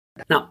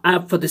Now,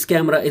 app for this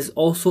camera is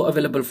also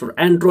available for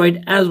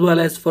Android as well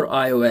as for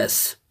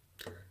iOS.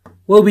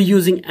 We'll be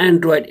using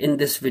Android in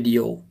this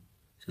video.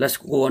 So let's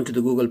go on to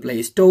the Google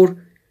Play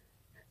Store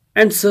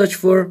and search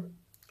for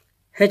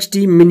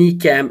HD Mini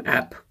Cam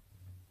app.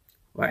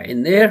 Right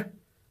in there,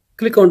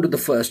 click onto the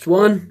first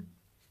one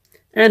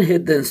and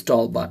hit the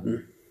install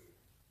button.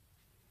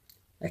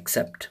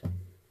 Accept.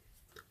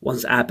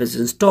 Once app is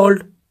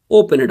installed,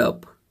 open it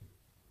up.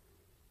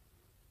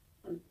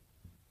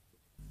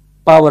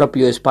 Power up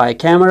your spy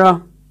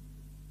camera.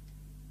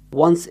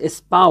 Once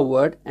it's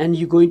powered, and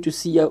you're going to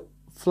see a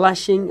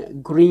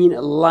flashing green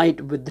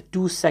light with the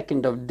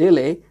 2-second of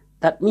delay,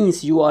 that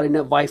means you are in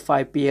a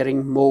Wi-Fi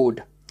pairing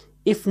mode.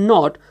 If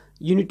not,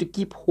 you need to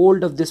keep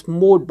hold of this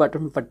mode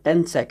button for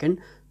 10 seconds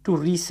to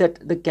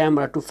reset the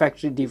camera to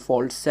factory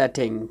default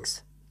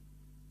settings.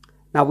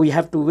 Now we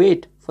have to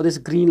wait for this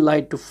green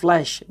light to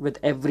flash with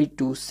every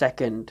 2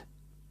 seconds.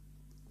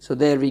 So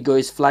there we go,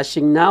 it's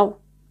flashing now.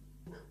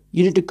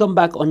 You need to come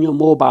back on your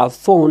mobile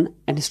phone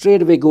and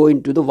straight away go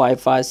into the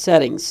Wi-Fi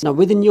settings. Now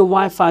within your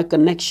Wi-Fi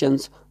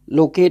connections,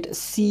 locate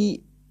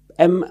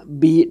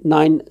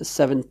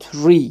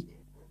CMB973.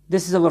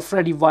 This is our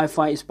Freddy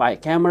Wi-Fi spy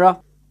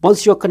camera.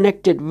 Once you're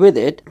connected with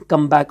it,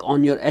 come back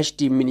on your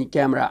HD Mini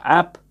Camera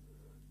app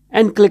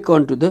and click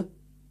onto the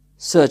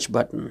search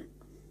button.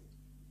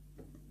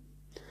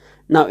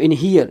 Now in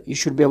here, you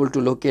should be able to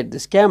locate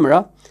this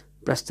camera.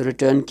 Press the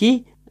return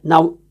key.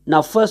 Now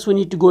first we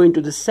need to go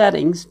into the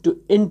settings to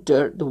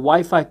enter the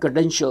Wi-Fi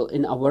credential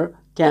in our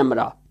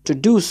camera. To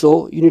do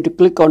so, you need to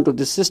click onto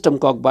the system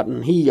cog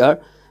button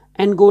here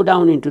and go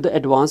down into the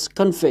advanced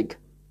config.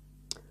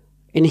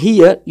 In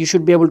here, you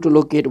should be able to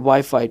locate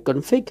Wi-Fi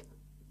config.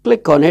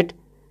 Click on it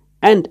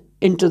and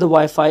enter the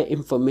Wi-Fi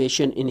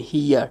information in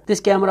here. This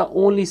camera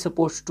only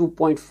supports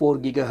 2.4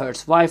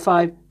 GHz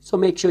Wi-Fi, so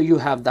make sure you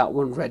have that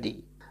one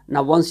ready.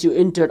 Now once you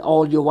entered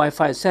all your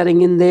Wi-Fi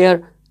setting in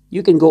there,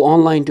 you can go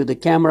online to the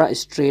camera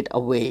straight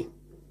away.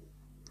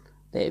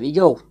 There we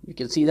go. You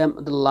can see them,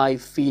 the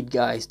live feed,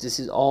 guys. This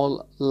is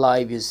all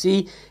live, you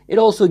see. It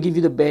also gives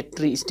you the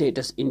battery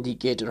status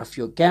indicator of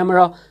your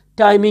camera,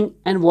 timing,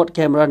 and what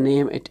camera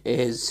name it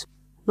is.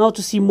 Now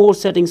to see more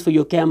settings for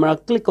your camera,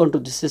 click onto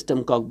the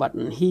system cog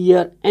button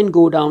here and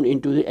go down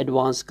into the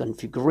advanced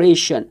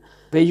configuration,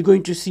 where you're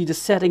going to see the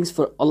settings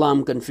for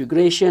alarm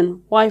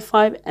configuration,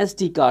 Wi-Fi,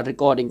 SD card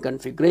recording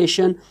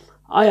configuration,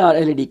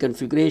 IR LED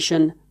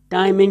configuration,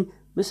 timing,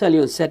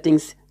 miscellaneous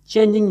settings,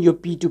 changing your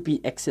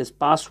P2P access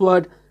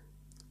password,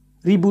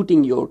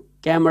 rebooting your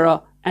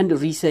camera, and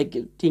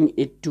resetting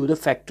it to the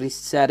factory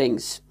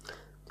settings.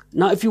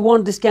 Now if you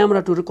want this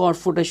camera to record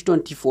footage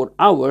 24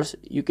 hours,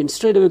 you can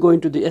straight away go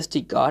into the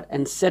SD card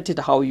and set it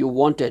how you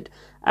want it.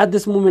 At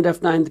this moment of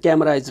time, the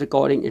camera is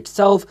recording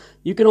itself.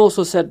 You can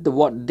also set the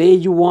what day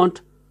you want,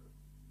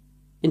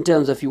 in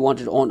terms of you want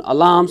it on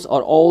alarms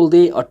or all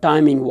day or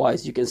timing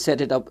wise. You can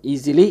set it up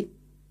easily.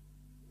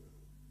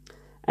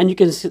 And you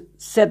can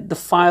set the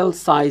file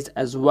size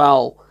as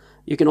well.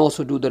 You can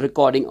also do the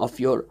recording of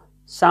your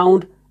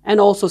sound and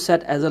also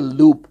set as a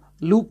loop.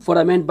 Loop, what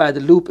I meant by the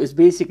loop is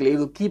basically it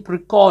will keep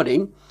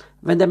recording.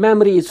 When the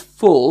memory is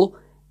full,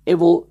 it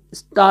will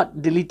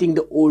start deleting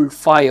the old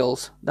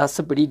files. That's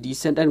a pretty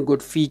decent and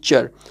good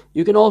feature.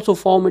 You can also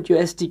format your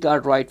SD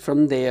card right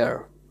from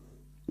there.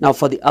 Now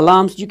for the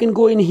alarms, you can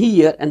go in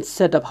here and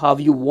set up how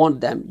you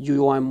want them.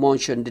 You want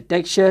motion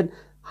detection,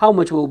 how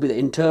much will be the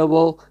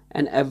interval,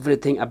 and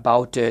everything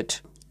about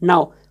it.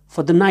 Now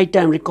for the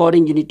nighttime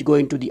recording, you need to go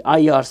into the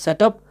IR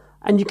setup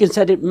and you can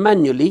set it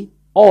manually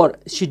or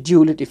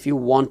schedule it if you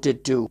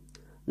wanted to.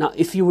 Now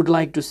if you would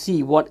like to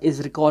see what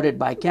is recorded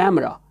by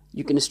camera,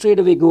 you can straight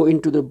away go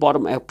into the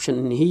bottom option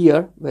in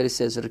here where it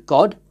says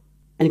record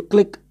and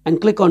click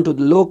onto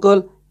the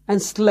local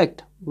and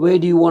select where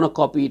do you want to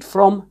copy it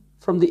from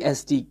the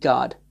SD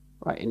card.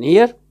 Right in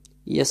here,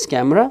 yes,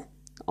 camera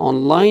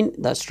online,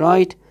 that's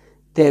right.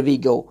 There we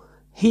go.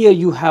 Here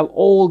you have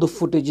all the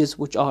footages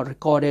which are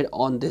recorded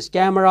on this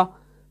camera.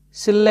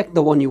 Select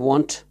the one you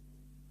want.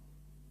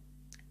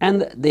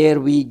 And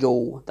there we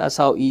go. That's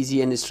how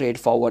easy and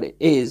straightforward it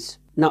is.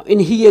 Now in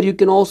here you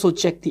can also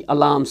check the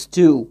alarms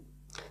too.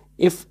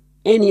 If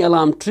any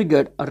alarm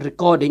triggered a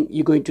recording,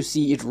 you're going to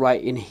see it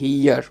right in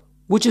here,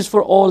 which is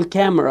for all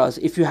cameras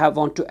if you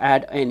want to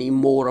add any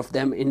more of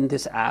them in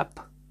this app.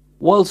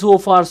 Well, so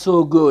far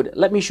so good.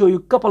 Let me show you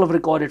a couple of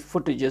recorded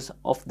footages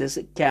of this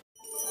camera.